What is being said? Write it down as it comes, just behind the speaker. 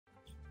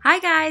Hi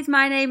guys,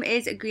 my name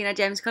is Greenoid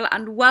Gemzicle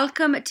and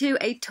welcome to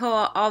a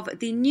tour of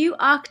the new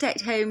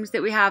architect homes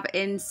that we have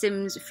in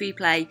Sims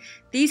Freeplay.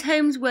 These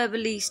homes were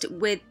released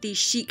with the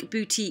Chic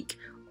boutique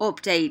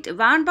update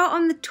around about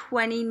on the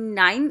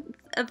 29th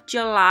of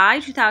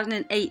July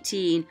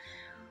 2018.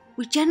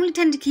 We generally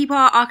tend to keep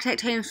our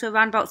architect homes for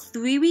around about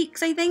 3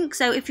 weeks, I think,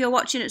 so if you're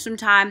watching at some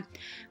time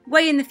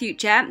way in the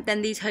future,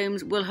 then these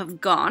homes will have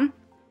gone.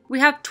 We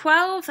have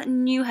 12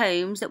 new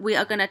homes that we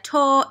are going to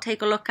tour,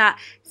 take a look at,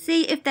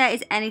 see if there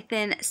is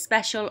anything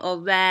special or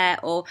rare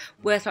or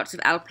worth lots of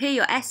LP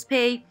or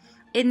SP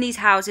in these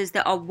houses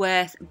that are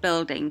worth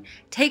building.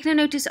 Take no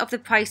notice of the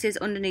prices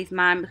underneath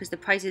mine because the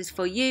prices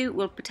for you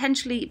will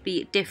potentially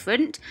be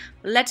different.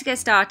 Let's get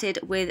started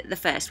with the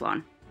first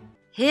one.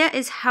 Here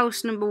is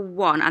house number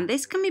 1 and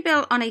this can be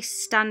built on a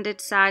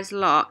standard size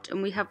lot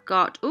and we have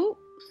got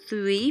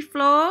 3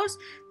 floors.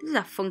 This is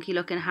a funky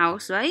looking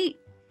house, right?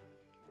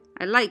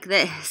 I like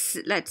this.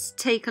 Let's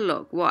take a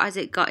look. What has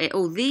it got?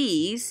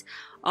 These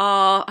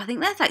are, I think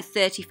that's like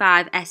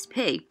 35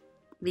 SP,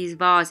 these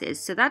vases.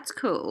 So that's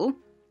cool.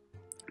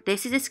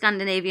 This is a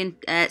Scandinavian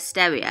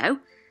stereo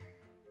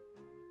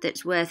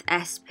that's worth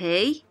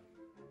SP.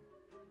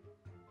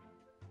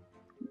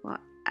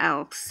 What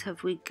else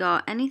have we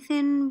got?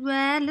 Anything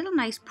rare? Little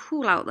nice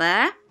pool out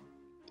there.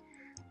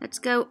 Let's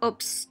go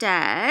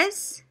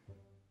upstairs.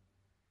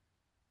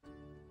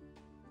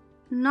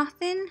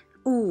 Nothing.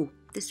 Ooh.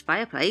 This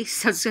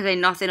fireplace, I was going to say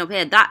nothing up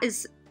here. That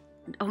is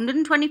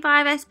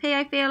 125 SP,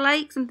 I feel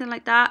like, something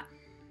like that.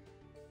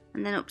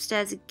 And then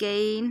upstairs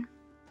again.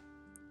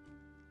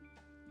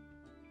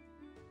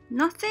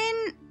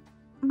 Nothing,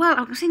 well,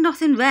 I would say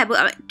nothing rare,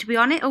 but to be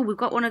honest, we've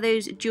got one of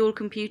those dual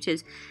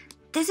computers.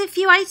 There's a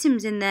few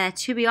items in there,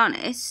 to be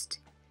honest,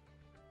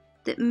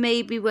 that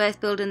may be worth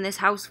building this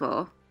house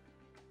for.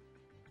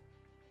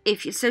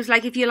 So it's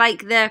like if you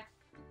like the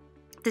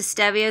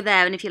stereo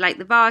there and if you like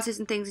the vases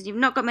and things and you've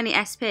not got many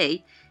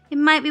SP, it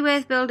might be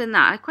worth building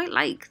that. I quite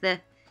like the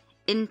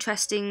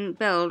interesting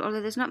build,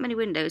 although there's not many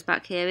windows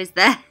back here, is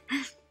there?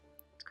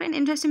 It's quite an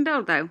interesting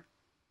build though.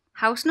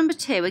 House number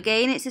 2,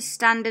 again it's a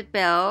standard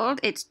build,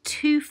 it's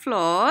 2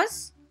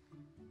 floors.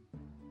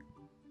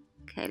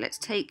 Okay, let's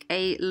take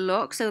a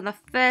look. So on the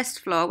first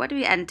floor, where do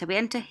we enter? We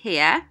enter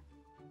here.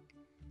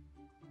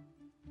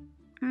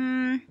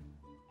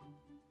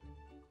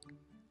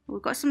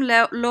 We've got some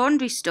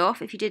laundry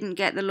stuff, if you didn't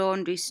get the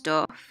laundry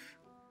stuff.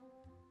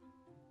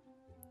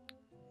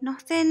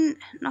 Nothing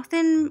that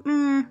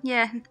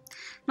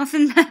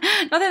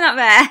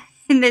rare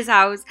in this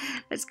house.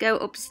 Let's go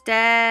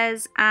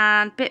upstairs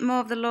and a bit more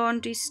of the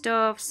laundry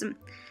stuff.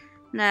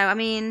 No, I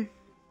mean,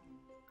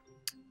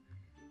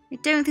 I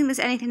don't think there's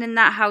anything in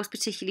that house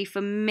particularly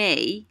for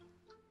me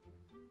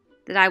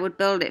that I would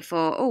build it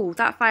for. Oh,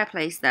 that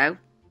fireplace though.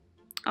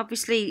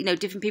 Obviously, you know,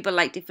 different people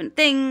like different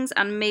things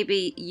and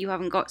maybe you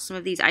haven't got some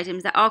of these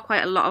items. There are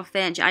quite a lot of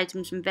furniture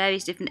items from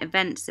various different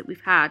events that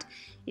we've had.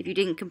 If you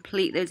didn't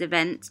complete those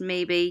events,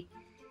 maybe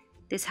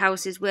this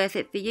house is worth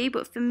it for you.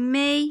 But for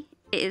me,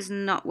 it is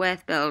not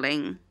worth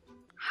building.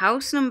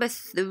 House number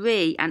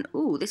 3. And,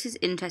 this is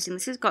interesting.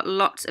 This has got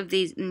lots of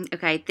these.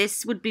 Okay,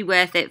 this would be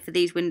worth it for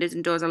these windows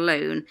and doors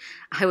alone,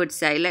 I would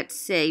say. Let's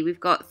see.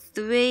 We've got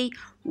 3.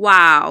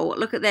 Wow,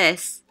 look at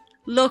this.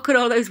 Look at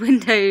all those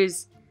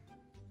windows.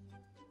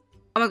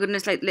 Oh my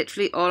goodness, like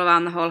literally all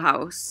around the whole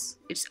house.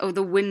 It's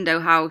the window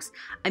house.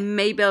 I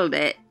may build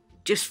it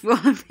just for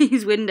all of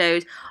these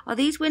windows. Are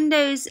these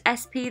windows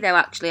SP though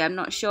actually? I'm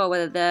not sure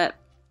whether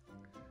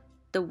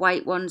the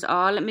white ones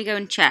are. Let me go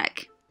and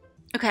check.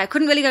 Okay, I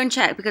couldn't really go and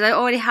check because I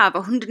already have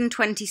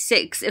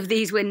 126 of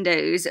these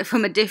windows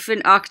from a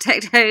different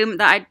architect home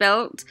that I'd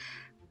built.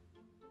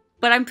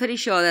 But I'm pretty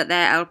sure that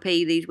they're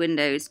LP, these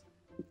windows.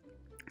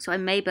 So I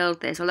may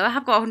build this, although I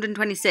have got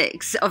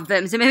 126 of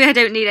them, so maybe I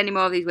don't need any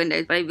more of these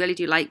windows, but I really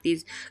do like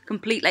these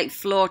complete like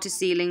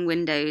floor-to-ceiling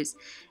windows.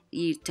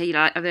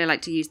 I really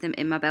like to use them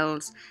in my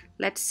builds.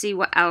 Let's see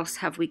what else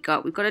have we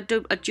got. We've got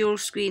a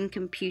dual-screen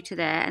computer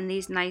there, and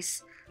these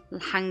nice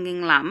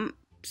hanging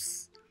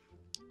lamps.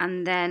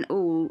 And then,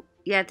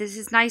 yeah, this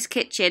is nice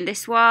kitchen.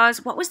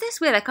 What was this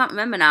with? I can't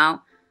remember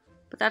now.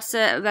 But that's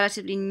a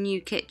relatively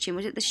new kitchen.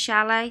 Was it the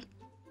chalet?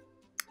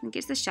 I think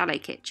it's the chalet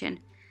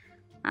kitchen.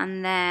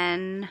 And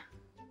then,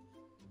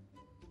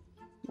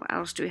 what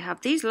else do we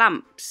have? These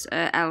lamps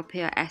are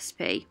LP or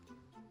SP.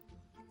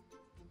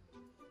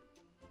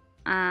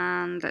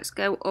 And let's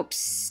go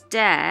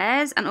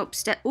upstairs. And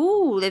upstairs,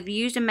 they've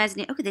used a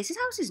mezzanine. Okay, this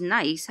house is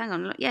nice. Hang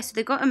on, look. Yeah, so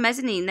they've got a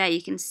mezzanine there,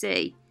 you can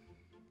see.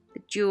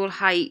 The dual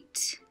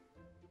height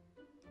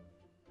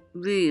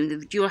room, the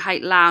dual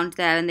height lounge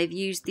there. And they've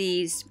used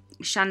these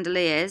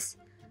chandeliers.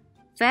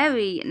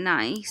 Very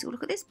nice. Oh,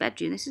 look at this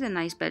bedroom. This is a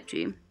nice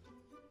bedroom.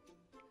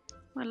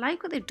 Well, I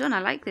like what they've done. I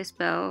like this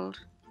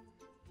build.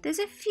 There's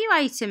a few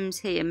items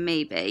here,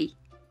 maybe.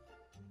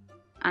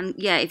 And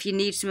yeah, if you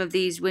need some of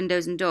these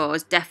windows and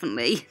doors,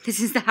 definitely. This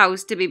is the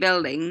house to be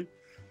building.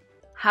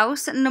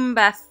 House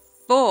number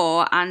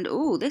 4. And,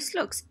 this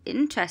looks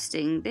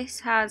interesting.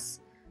 This has...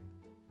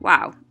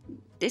 Wow.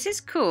 This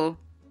is cool.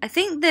 I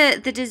think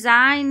the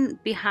design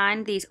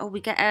behind these, oh,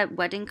 we get a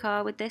wedding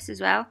car with this as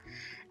well.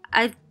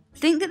 I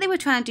think that they were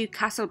trying to do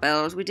castle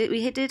builds. We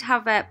did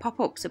have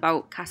pop-ups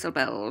about castle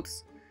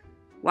builds.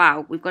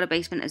 Wow, we've got a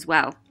basement as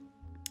well.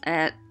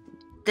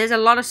 There's a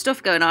lot of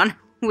stuff going on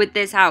with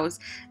this house.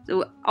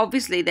 So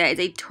obviously there is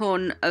a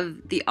ton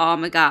of the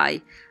armor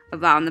guy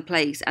around the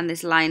place and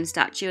this lion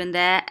statue, and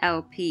they're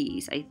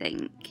LPs, I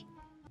think.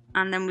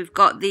 And then we've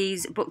got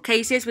these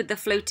bookcases with the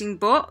floating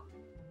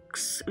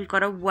books. We've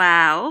got a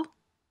well.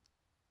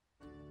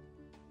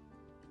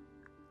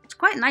 It's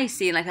quite nice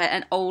seeing like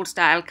an old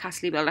style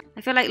castle build.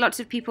 I feel like lots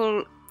of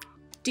people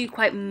do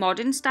quite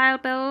modern style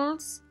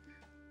builds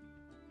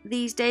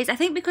these days. I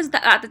think because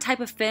that's the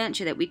type of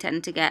furniture that we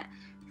tend to get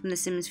from the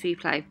Sims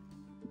Freeplay.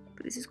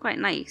 But this is quite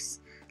nice.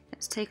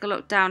 Let's take a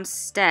look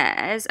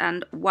downstairs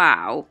and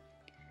wow.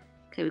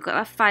 Okay, we've got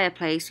our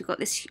fireplace. We've got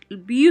this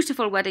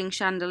beautiful wedding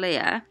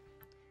chandelier.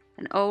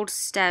 An old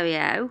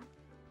stereo.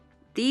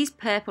 These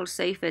purple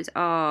sofas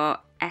are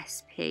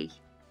SP,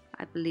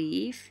 I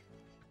believe.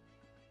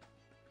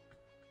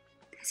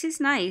 This is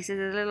nice.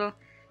 There's a little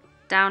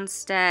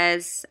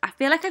downstairs. I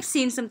feel like I've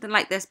seen something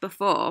like this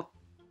before.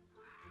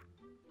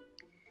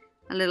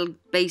 A little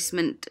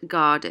basement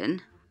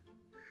garden.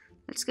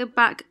 Let's go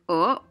back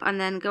up and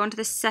then go onto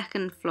the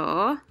second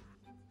floor.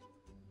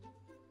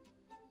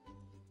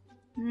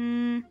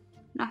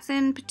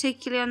 Nothing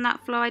particularly on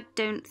that floor, I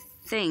don't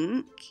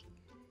think.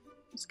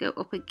 Let's go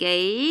up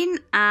again,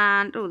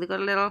 and oh, they've got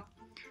a little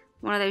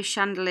one of those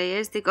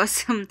chandeliers. They've got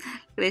some, look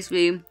at this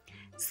room.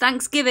 It's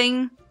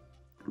Thanksgiving.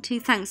 2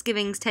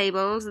 Thanksgivings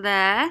tables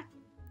there.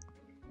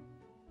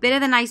 Bit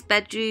of the nice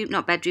bedroom,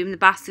 not bedroom, the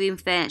bathroom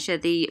furniture,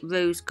 the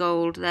rose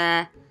gold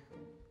there.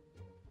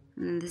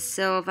 And then the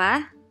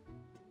silver.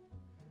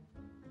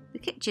 The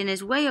kitchen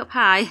is way up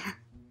high.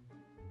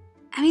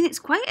 I mean, it's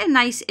quite a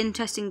nice,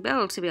 interesting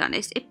build, to be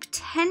honest. It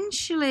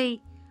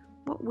potentially,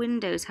 what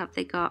windows have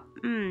they got?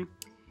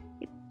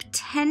 It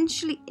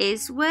potentially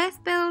is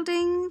worth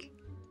building.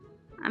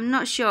 I'm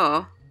not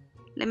sure.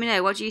 Let me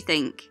know, what do you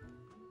think?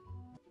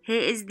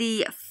 Here is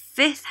the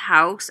 5th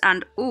house,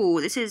 and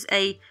oh, this is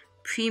a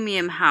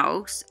premium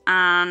house,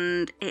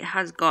 and it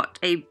has got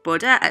a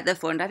Buddha at the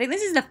front. I think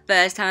this is the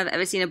first time I've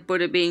ever seen a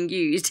Buddha being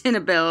used in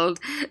a build,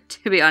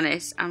 to be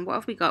honest. And what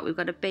have we got? We've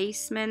got a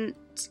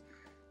basement,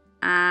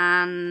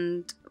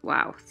 and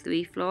wow,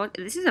 3 floors.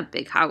 This is a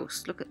big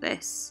house. Look at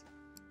this.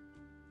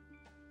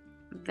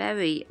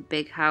 Very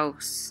big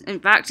house. In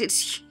fact,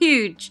 it's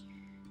huge.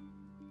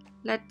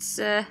 Let's,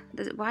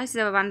 why is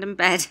there a random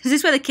bed? Is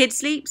this where the kid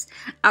sleeps?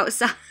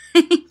 Outside.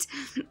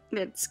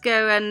 Let's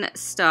go and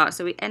start.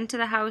 So we enter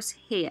the house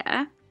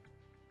here.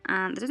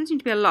 And there doesn't seem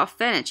to be a lot of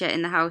furniture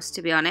in the house,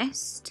 to be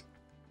honest.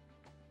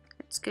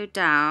 Let's go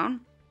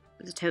down.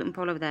 There's a totem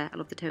pole over there. I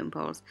love the totem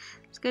poles.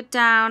 Let's go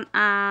down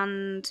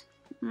and...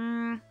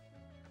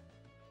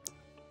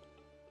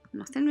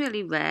 nothing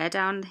really rare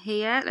down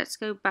here. Let's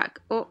go back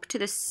up to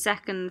the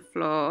 2nd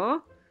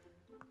floor.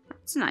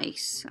 That's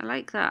nice. I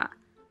like that.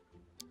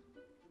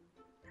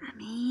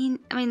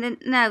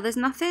 No, there's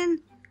nothing.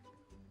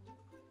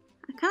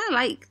 I kind of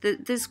like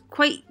that. There's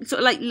quite sort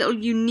of like little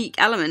unique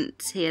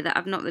elements here that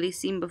I've not really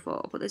seen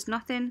before, but there's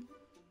nothing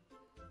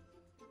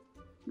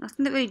that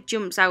really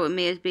jumps out at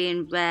me as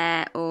being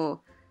rare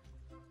or,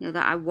 you know,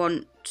 that I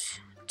want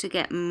to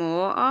get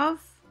more of.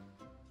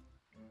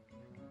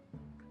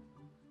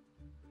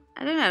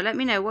 I don't know. Let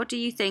me know. What do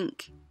you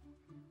think?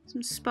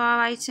 Some spa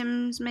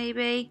items,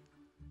 maybe.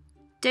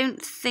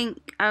 Don't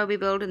think I'll be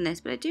building this,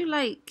 but I do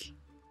like.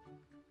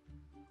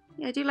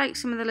 Yeah, I do like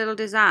some of the little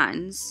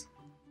designs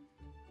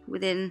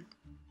within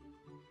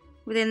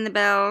the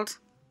build.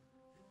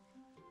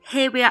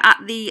 Here we are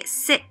at the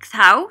 6th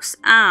house,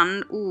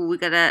 and ooh, we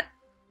got a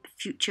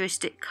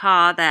futuristic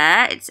car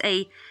there. It's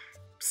a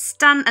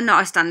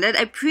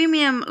a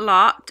premium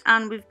lot,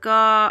 and we've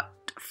got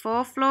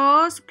 4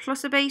 floors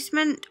plus a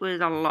basement.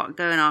 There's a lot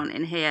going on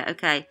in here.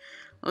 Okay,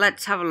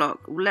 let's have a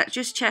look. Let's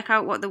just check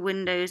out what the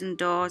windows and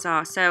doors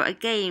are. So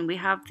again, we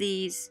have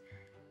these.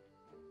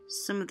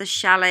 Some of the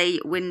chalet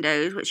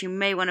windows, which you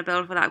may want to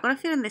build for that. I've got a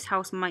feeling this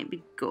house might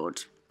be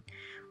good.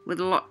 With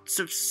lots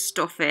of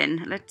stuff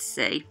in. Let's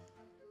see.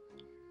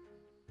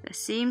 There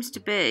seems to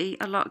be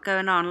a lot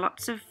going on.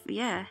 Lots of,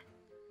 yeah.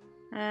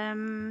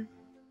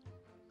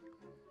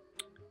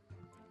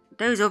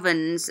 Those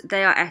ovens,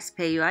 they are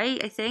SP, right?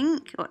 I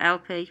think. Or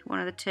LP, one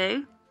of the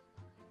two.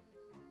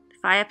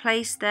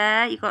 Fireplace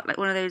there. You've got like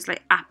one of those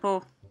like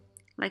apple,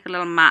 like a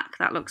little Mac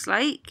that looks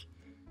like.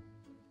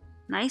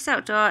 Nice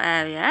outdoor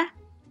area.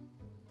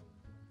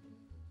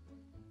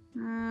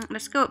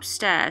 Let's go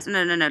upstairs.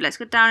 No. Let's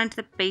go down into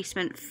the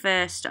basement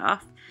first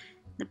off.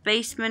 The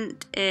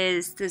basement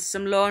is, there's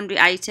some laundry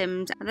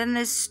items. And then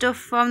there's stuff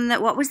from the,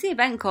 what was the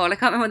event called? I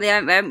can't remember what the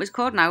event was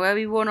called now. Where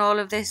we won all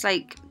of this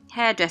like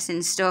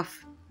hairdressing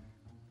stuff.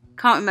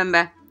 Can't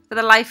remember. For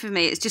the life of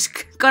me, it's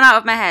just gone out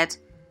of my head.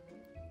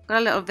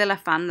 Got a little villa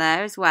fan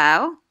there as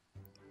well.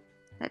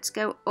 Let's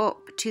go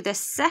up to the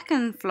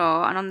 2nd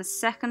floor. And on the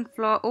 2nd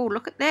floor, oh,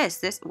 look at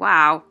this.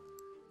 Wow.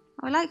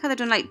 I like how they've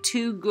done like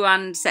 2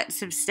 grand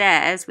sets of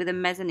stairs with a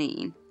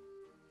mezzanine.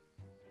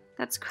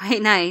 That's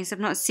quite nice. I've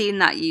not seen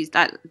that used,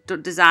 that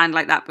designed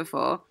like that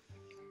before.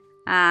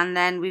 And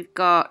then we've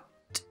got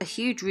a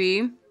huge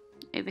room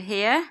over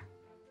here.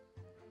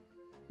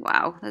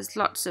 Wow, there's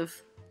loads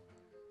of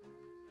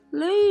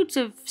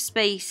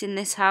space in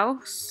this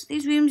house.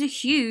 These rooms are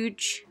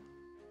huge.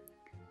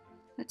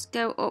 Let's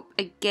go up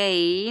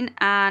again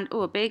and,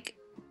 oh, a big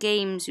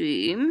games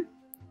room.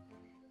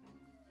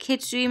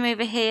 Kids room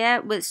over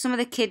here with some of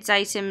the kids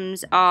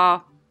items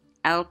are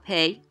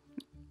LP.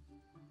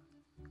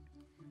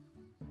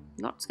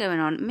 Lots going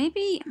on.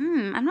 Maybe,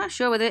 I'm not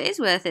sure whether it is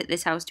worth it,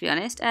 this house, to be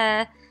honest.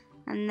 And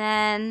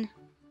then,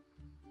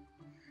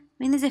 I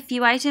mean, there's a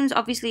few items.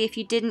 Obviously, if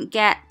you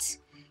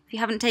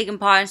haven't taken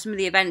part in some of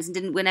the events and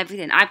didn't win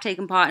everything. I've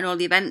taken part in all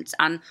the events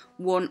and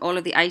won all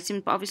of the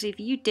items. But obviously,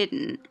 if you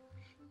didn't,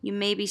 you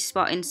may be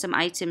spotting some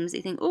items that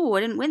you think, oh,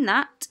 I didn't win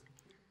that.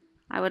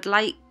 I would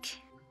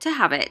like to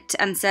have it.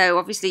 And so,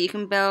 obviously, you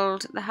can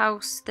build the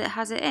house that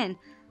has it in.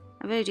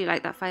 I really do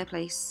like that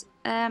fireplace.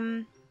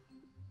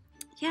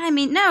 Yeah, I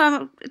mean, no, I'm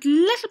a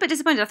little bit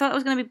disappointed. I thought it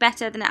was going to be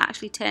better than it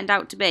actually turned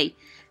out to be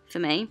for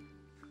me.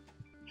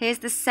 Here's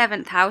the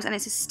 7th house, and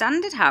it's a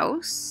standard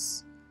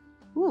house.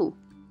 Ooh,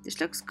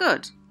 this looks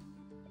good.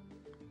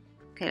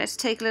 Okay, let's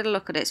take a little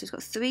look at it. So it's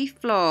got 3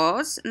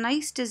 floors,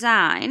 nice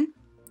design.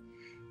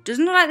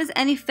 Doesn't look like there's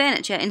any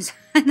furniture inside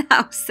the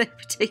house, though,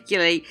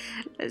 particularly.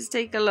 Let's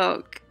take a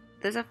look.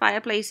 There's a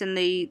fireplace in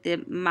the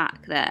mat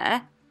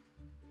there.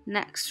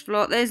 Next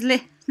floor,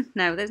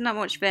 no, there's not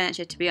much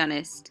furniture, to be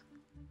honest.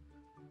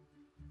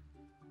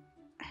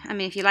 I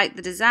mean, if you like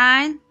the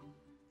design,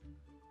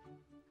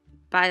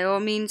 by all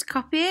means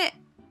copy it,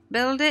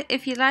 build it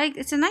if you like.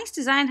 It's a nice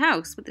design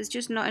house, but there's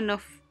just not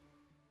enough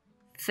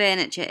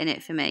furniture in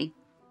it for me.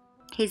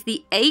 Here's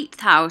the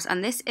 8th house,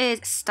 and this is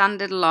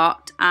standard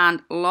lot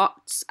and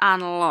lots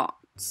of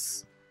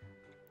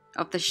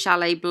the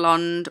chalet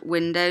blonde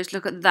windows.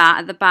 Look at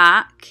that at the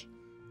back.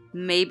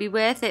 Maybe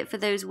worth it for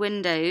those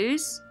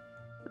windows.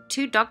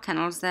 2 dog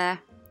kennels there.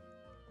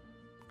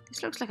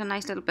 This looks like a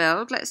nice little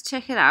build. Let's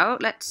check it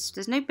out.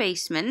 There's no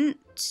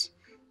basement.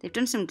 They've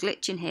done some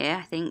glitching here,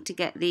 I think, to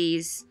get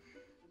these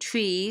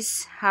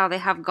trees, how they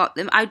have got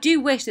them. I do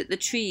wish that the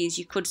trees,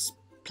 you could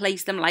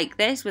place them like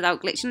this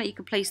without glitching, that you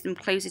could place them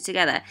closer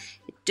together.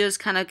 It does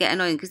kind of get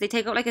annoying because they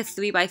take up like a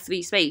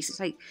 3x3 space. It's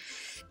like,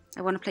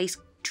 I want to place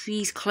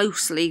trees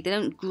closely. They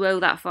don't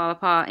grow that far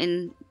apart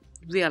in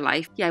real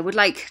life. Yeah, I would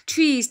like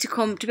trees to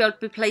be able to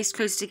be placed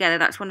closer together.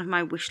 That's one of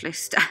my wish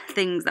list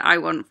things that I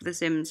want for the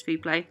Sims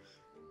Freeplay.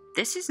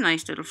 This is a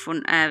nice little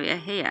front area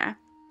here.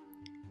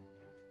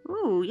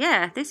 Oh,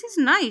 yeah, this is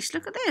nice.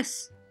 Look at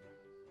this.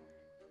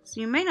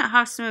 So you may not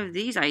have some of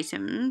these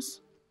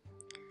items.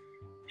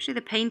 Actually,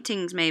 the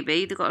paintings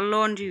maybe. They've got a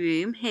laundry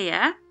room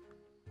here.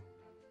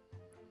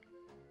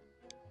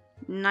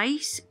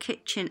 Nice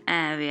kitchen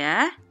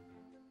area.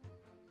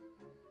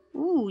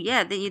 Oh,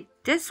 yeah,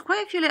 there's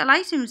quite a few little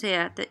items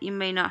here that you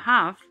may not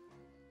have.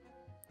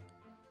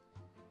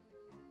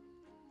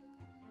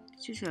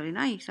 This is really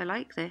nice. I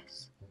like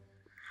this.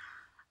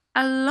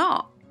 A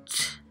lot.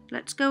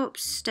 Let's go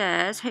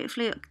upstairs.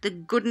 Hopefully the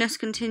goodness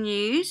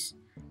continues.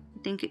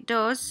 I think it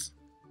does.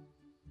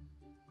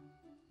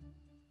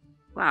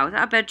 Wow, is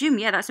that a bedroom?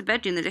 Yeah, that's a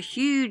bedroom. There's a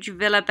huge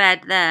villa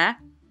bed there.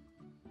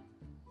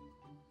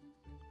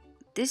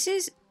 This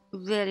is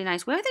really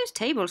nice. Where are those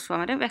tables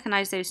from? I don't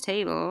recognise those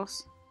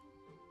tables.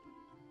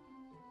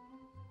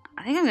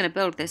 I think I'm going to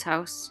build this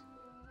house.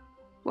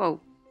 Whoa.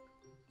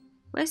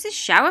 Where's this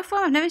shower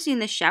from? I've never seen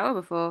this shower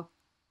before.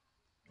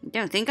 I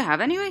don't think I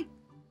have anyway.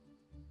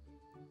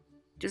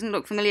 Doesn't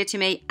look familiar to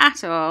me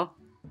at all.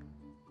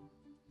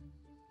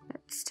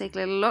 Let's take a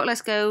little look.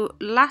 Let's go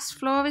last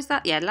floor, is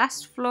that? Yeah,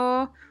 last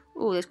floor.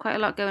 Oh, there's quite a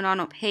lot going on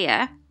up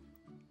here.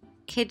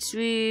 Kids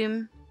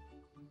room.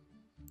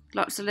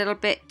 Lots of little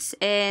bits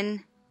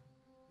in.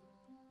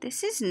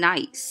 This is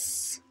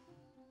nice.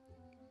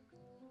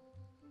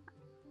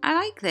 I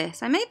like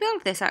this. I may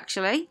build this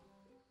actually.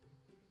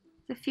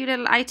 There's a few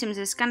little items.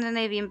 There's a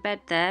Scandinavian bed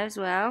there as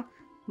well.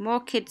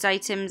 More kids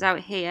items out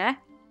here.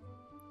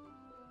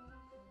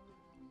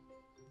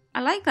 I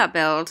like that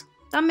build.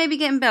 That may be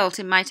getting built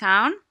in my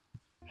town.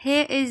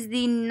 Here is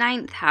the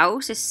 9th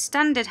house, a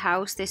standard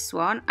house, this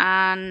one,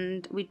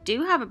 and we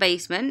do have a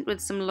basement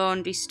with some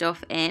laundry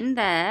stuff in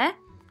there.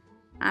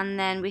 And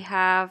then we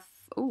have,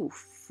 oh,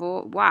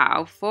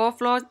 4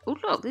 floors. Oh,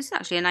 look, this is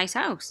actually a nice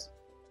house.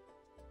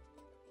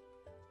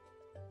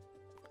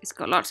 It's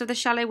got lots of the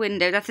chalet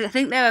windows. I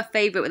think they're a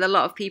favourite with a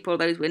lot of people,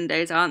 those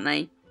windows, aren't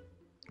they?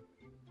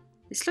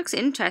 This looks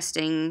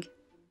interesting.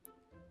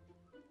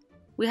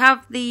 We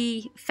have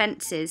the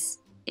fences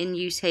in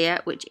use here,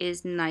 which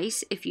is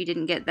nice if you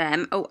didn't get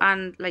them. Oh,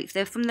 and like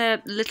they're from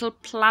the Little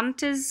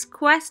Planters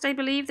quest, I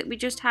believe, that we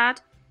just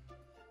had.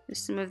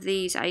 There's some of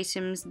these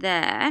items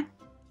there.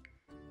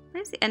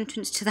 Where's the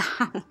entrance to the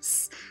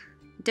house?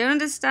 Don't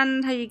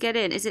understand how you get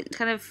in. Is it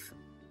kind of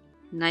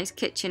nice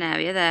kitchen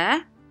area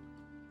there?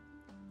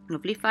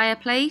 Lovely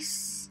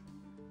fireplace.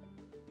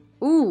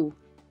 Ooh.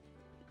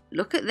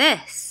 look at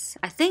this.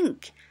 I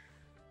think,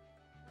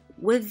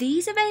 were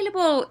these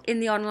available in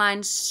the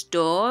online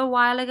store a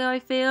while ago, I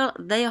feel?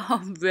 They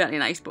are really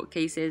nice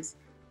bookcases.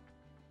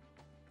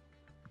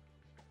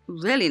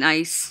 Really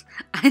nice.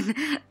 And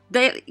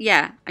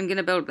yeah, I'm going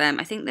to build them.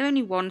 I think they're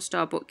only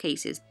 1-star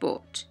bookcases,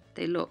 but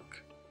they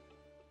look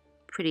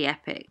pretty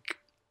epic.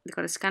 They've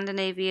got a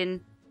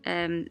Scandinavian,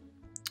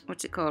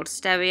 what's it called,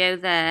 stereo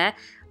there.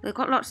 They've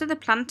got lots of the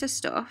planter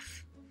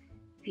stuff.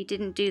 If you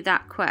didn't do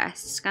that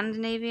quest,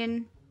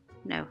 Scandinavian,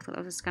 no, I thought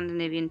that was a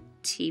Scandinavian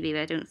TV,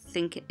 but I don't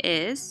think it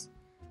is.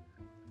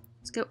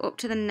 Let's go up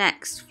to the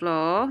next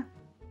floor.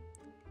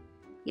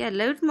 Yeah,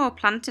 loads more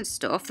planter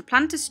stuff. The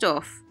planter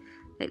stuff,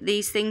 like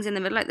these things in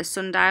the middle, like the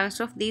sundial and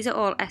stuff, these are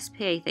all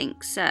SP, I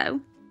think, so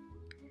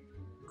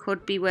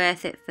could be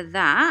worth it for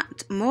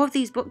that. More of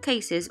these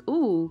bookcases.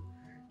 Ooh,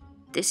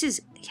 this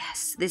is,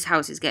 yes, this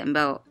house is getting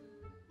built.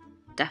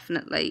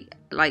 Definitely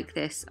like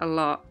this a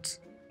lot.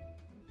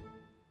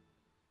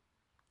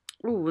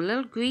 Ooh, a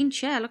little green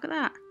chair, look at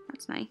that.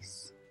 That's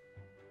nice.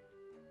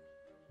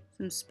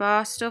 Some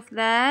spa stuff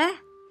there.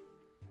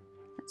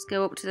 Let's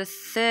go up to the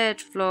 3rd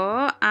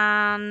floor,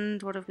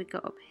 and what have we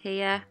got up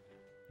here?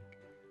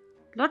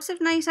 Lots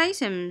of nice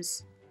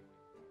items.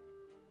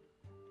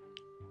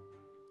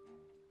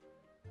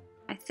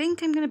 I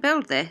think I'm going to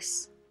build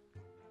this.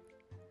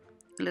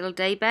 A little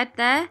day bed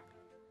there.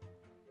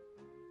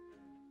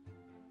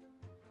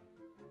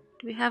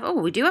 Do we have... Oh,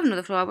 we do have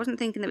another floor. I wasn't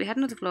thinking that we had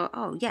another floor.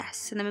 Oh,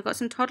 yes. And then we've got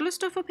some toddler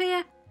stuff up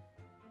here.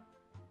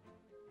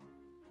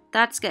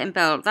 That's getting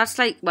built. That's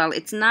like... Well,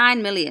 it's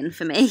 9 million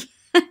for me.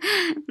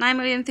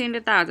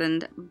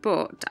 9,300,000.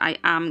 But I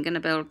am going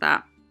to build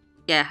that.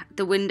 Yeah,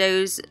 the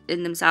windows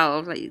in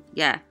themselves. Like,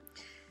 yeah.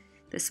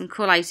 There's some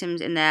cool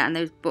items in there. And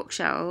those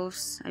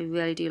bookshelves I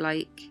really do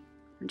like.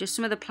 And just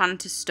some of the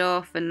planter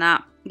stuff and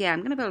that. Yeah, I'm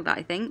going to build that,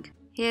 I think.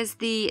 Here's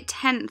the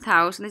 10th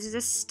house. And this is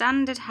a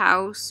standard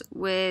house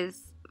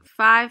with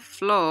 5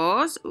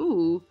 floors.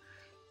 Ooh,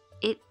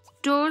 it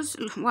does,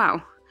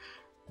 wow,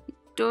 it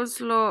does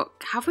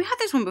look, have we had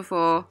this one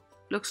before?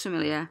 Looks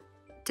familiar.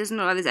 It doesn't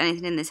look like there's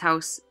anything in this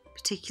house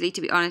particularly,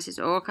 to be honest. It's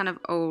all kind of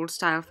old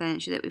style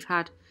furniture that we've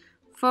had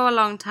for a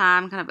long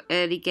time, kind of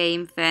early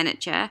game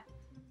furniture,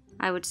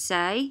 I would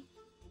say.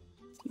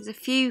 There's a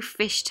few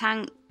fish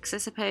tanks, I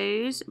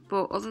suppose,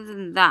 but other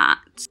than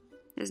that,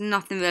 there's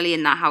nothing really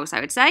in that house, I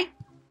would say.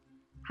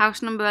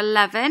 House number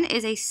 11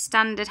 is a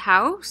standard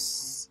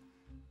house.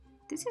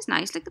 This is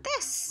nice, look at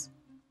this.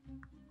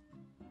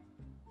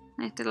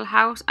 Nice little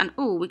house, and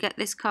oh, we get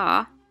this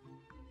car.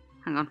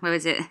 Hang on, where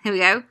is it? Here we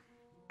go.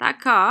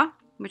 That car,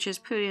 which is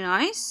pretty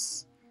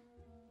nice.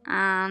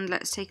 And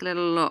let's take a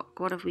little look.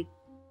 What have we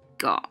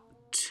got?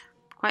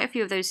 Quite a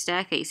few of those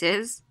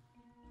staircases.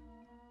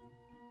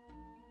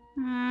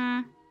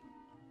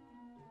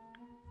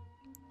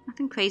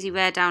 Nothing crazy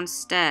rare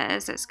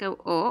downstairs. Let's go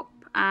up,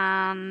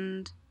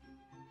 and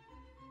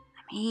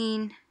I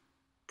mean,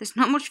 there's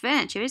not much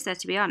furniture, is there,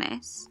 to be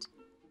honest?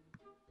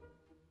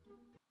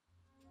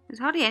 There's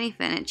hardly any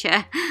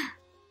furniture.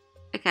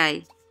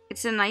 Okay,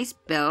 it's a nice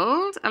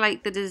build. I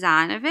like the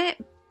design of it,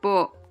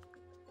 but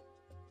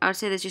I would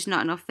say there's just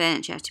not enough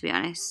furniture, to be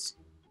honest.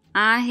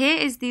 And here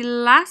is the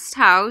last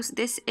house.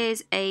 This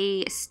is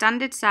a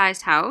standard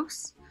sized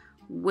house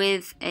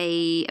with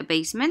a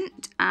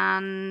basement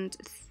and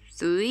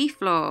 3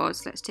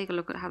 floors. Let's take a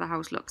look at how the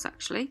house looks,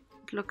 actually.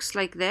 It looks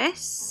like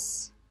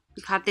this.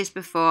 We've had this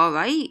before,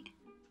 right?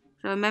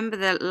 So remember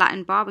the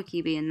Latin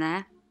barbecue being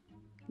there.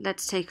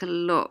 Let's take a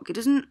look. It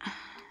doesn't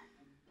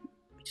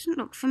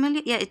look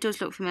familiar. Yeah, it does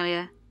look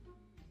familiar.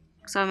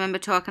 So I remember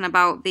talking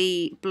about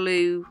the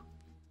blue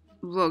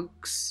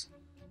rugs.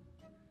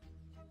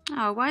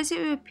 Oh, why is it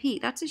a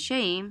repeat? That's a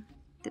shame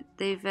that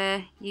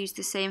they've used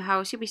the same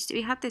house. Yeah,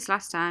 we had this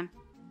last time.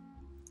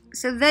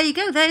 So there you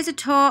go. There's a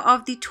tour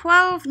of the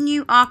 12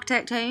 new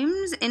architect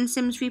homes in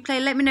Sims Freeplay.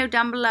 Let me know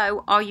down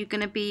below, are you going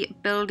to be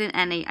building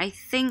any? I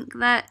think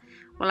that,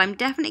 well, I'm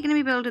definitely going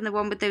to be building the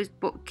one with those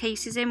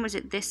bookcases in. Was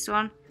it this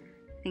one?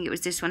 I think it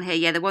was this one here.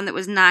 Yeah, the one that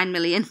was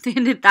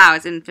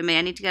 9,300,000 for me.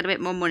 I need to get a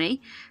bit more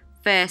money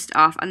first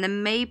off. And there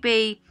may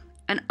be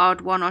an odd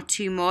 1 or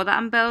 2 more that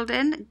I'm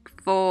building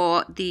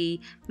for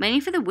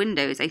mainly for the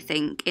windows, I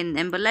think, in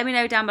them. But let me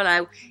know down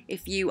below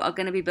if you are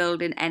going to be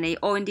building any,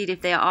 or indeed if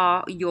they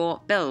are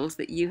your builds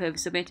that you have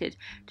submitted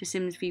to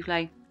Sims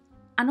Freeplay.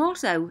 And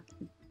also,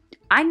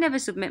 I never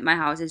submit my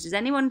houses. Does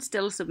anyone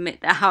still submit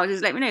their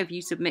houses? Let me know if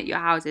you submit your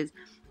houses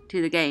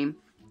to the game.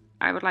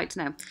 I would like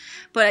to know.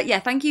 But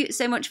yeah, thank you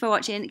so much for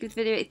watching. Give the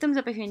video a thumbs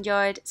up if you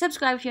enjoyed.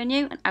 Subscribe if you're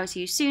new, and I will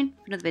see you soon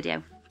for another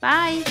video.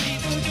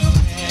 Bye!